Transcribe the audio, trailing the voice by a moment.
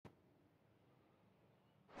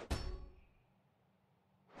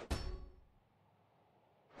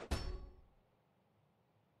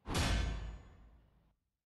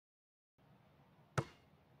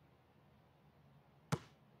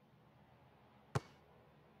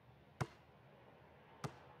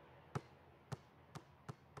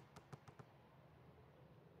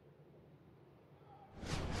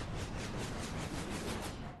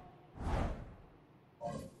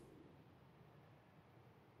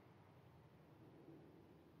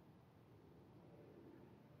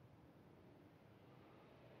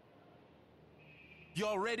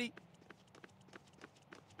Y'all ready?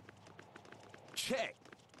 Check.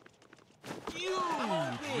 Huge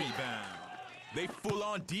rebound. They full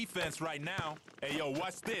on defense right now. Hey, yo,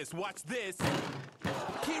 watch this. Watch this.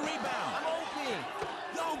 Key rebound. I'm open.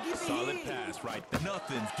 Yo, give me Solid here. pass right there.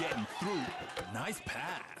 Nothing's getting through. Nice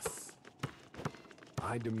pass.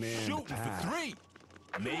 I demand Shooting pass. for three.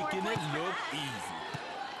 Making it look easy.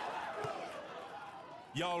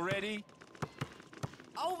 Y'all ready?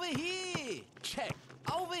 Over here. Check.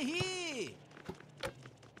 Over here.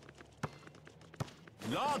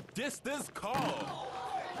 Long distance call.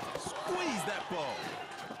 Squeeze that ball.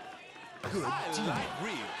 Good Highlight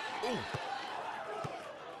reel. Ooh.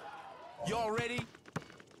 Y'all ready?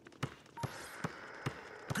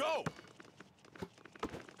 Go.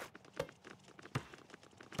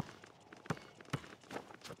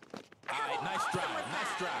 All right, nice drive.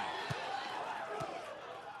 Nice drive.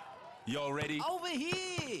 Y'all ready? Over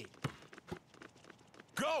here.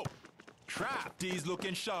 Go. Trap. D's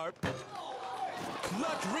looking sharp.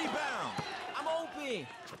 Clutch rebound. I'm open.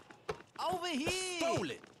 Over here.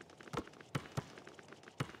 Stole it.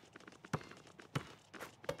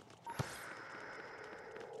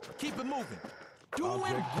 Keep it moving. Doing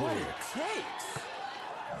Object what clear. it takes.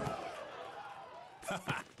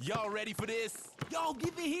 Y'all ready for this? Yo,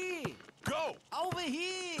 give it here. Go. Over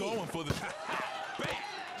here. Going for the bam.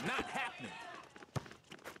 Not happening.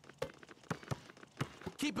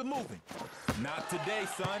 Keep it moving. Not today,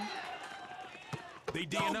 son. They Yo,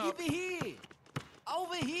 D'ing up. give it here.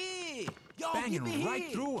 Over here. Yo, Banging give it right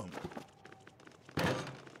here. through him.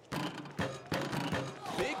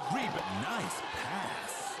 Big rebound. Nice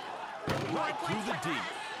pass. Right through the D.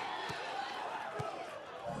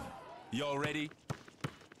 Y'all ready?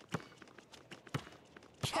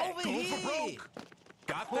 Check. Over Going here. for broke.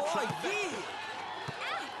 Got the Boy, trifecta.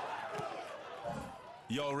 yeah.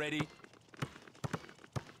 Y'all ready?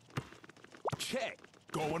 Check.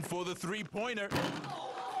 Going for the three-pointer.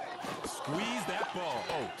 Squeeze that ball.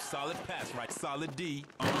 Oh, solid pass, right? Solid D.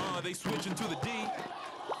 They switching to the D.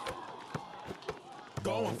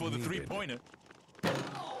 Going for the needed. three-pointer.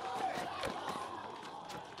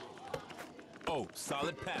 Oh,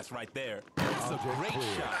 solid pass right there. That's a Object great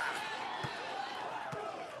clear. shot.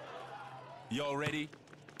 Y'all ready?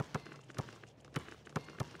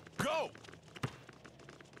 Go!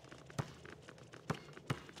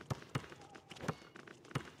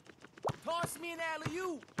 Toss me an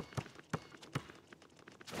alley-oop.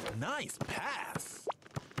 Nice pass.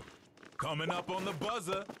 Coming up on the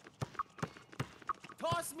buzzer.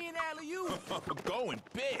 Toss me an alley-oop. Going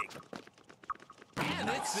big. And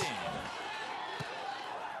it's in.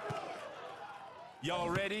 Y'all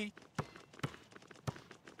ready?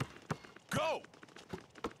 Go!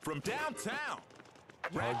 From downtown.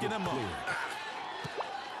 Racking them up.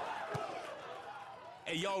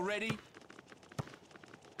 Hey, y'all ready?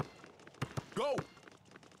 Go!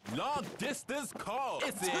 Long distance call.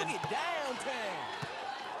 It's Took in. it downtown.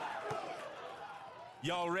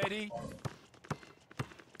 Y'all ready?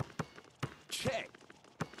 Check.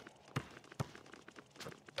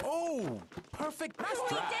 Oh, perfect pass We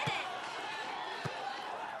drive. did it!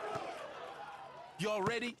 Y'all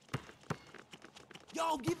ready?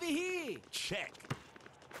 Yo, give it here. Check.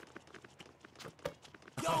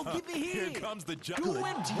 Yo, give it here. Here comes the jump. Doing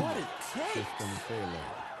What it takes. System failing.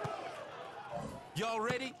 Y'all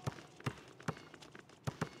ready?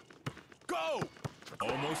 Go!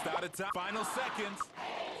 Almost out of time. Final seconds.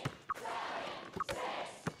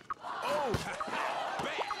 Oh,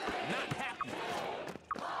 bam! Not happening.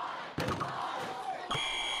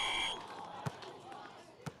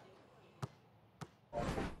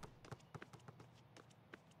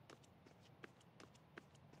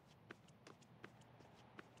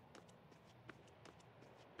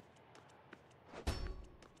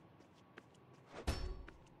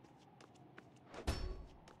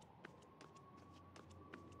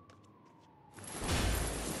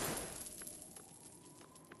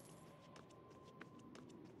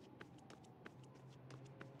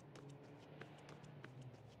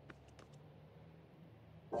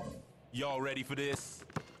 Y'all ready for this?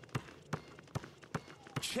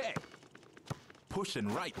 Check. Pushing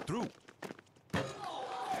right through.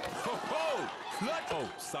 Ho-ho! Clutch. Oh,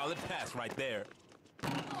 solid pass right there.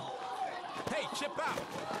 Hey, chip out.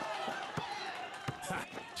 Ha,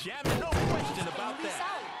 jamming, no question about Peace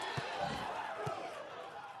that. out.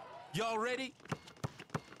 Y'all ready?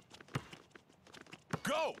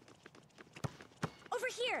 Go! Over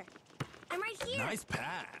here. I'm right here. Nice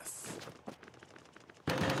pass.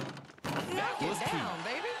 Knock was it key. down,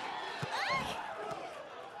 baby.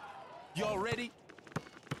 Y'all ready?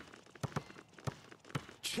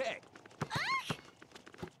 Check.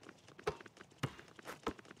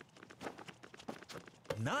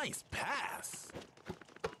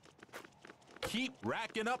 Keep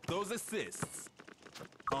racking up those assists.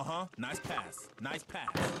 Uh-huh, nice pass, nice pass.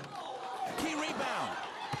 Key rebound.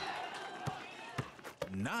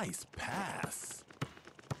 Nice pass.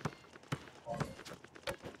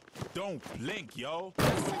 Don't blink, yo.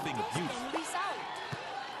 That's something of use. Then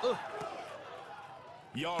result.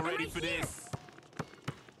 Y'all ready right for here. this?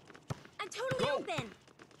 I'm totally Go. open.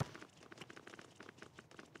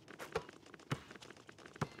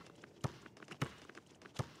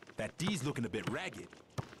 That D's looking a bit ragged.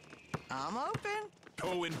 I'm open.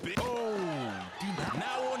 Going big. Oh, D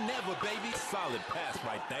now or never, baby. Solid pass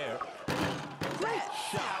right there. Great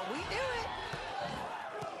That's shot. how we do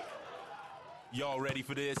it. Y'all ready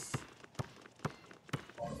for this?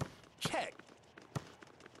 Check.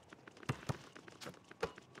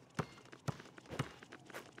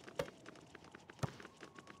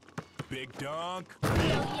 Big dunk. Muy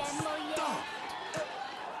bien, muy bien.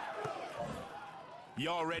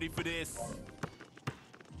 Y'all ready for this?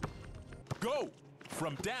 Go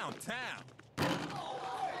from downtown.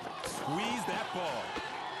 Squeeze that ball.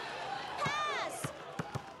 Pass.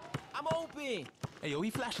 I'm open. Hey, yo, he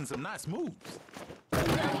flashing some nice moves. Muy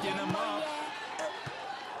Backing bien, him muy up.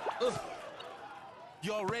 bien.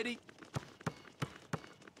 Y'all ready?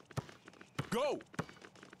 Go.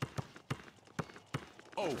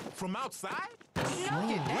 Oh, from outside? Knock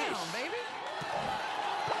it down, baby.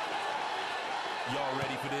 Y'all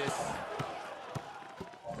ready for this?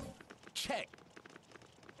 Check.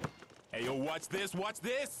 Hey, yo, watch this, watch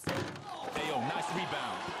this. Hey, yo, nice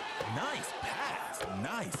rebound. Nice pass,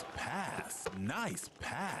 nice pass, nice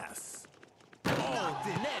pass. Oh,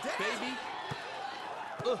 net,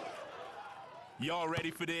 baby. Y'all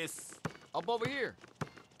ready for this? Up over here.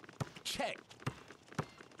 Check.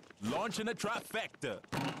 Launching a trifecta.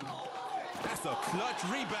 That's a clutch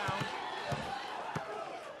rebound.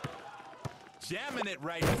 Jamming it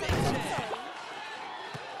right there. Big jam.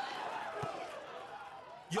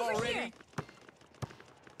 Y'all Over ready? here.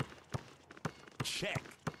 Check.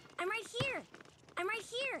 I'm right here. I'm right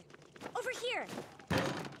here. Over here.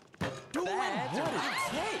 Doing That's what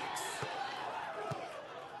right.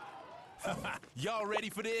 it takes. Y'all ready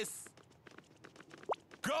for this?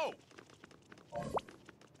 Go.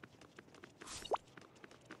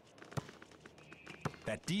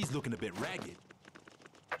 That D's looking a bit ragged.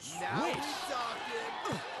 Now we Swish.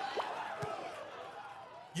 talking.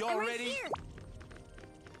 Y'all I'm right ready? here.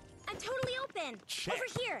 I'm totally open. Check. Over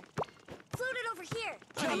here. Floated over here.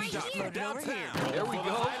 I'm right Shot here. from downtown. There we For the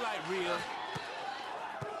go. highlight reel.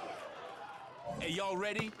 Hey, y'all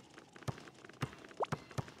ready?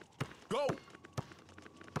 Go.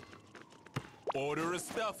 Order a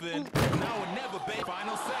stuffing. Now or never, babe.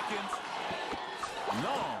 Final seconds.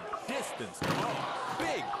 Long distance. Oh,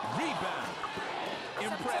 big rebound.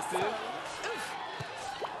 Impressive.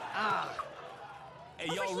 Hey,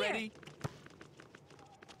 y'all Over here. ready?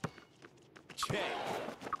 Check.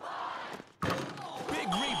 Big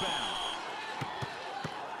rebound.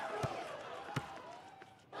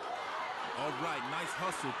 All right, nice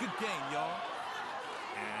hustle. Good game, y'all.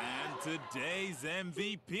 And today's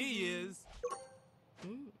MVP is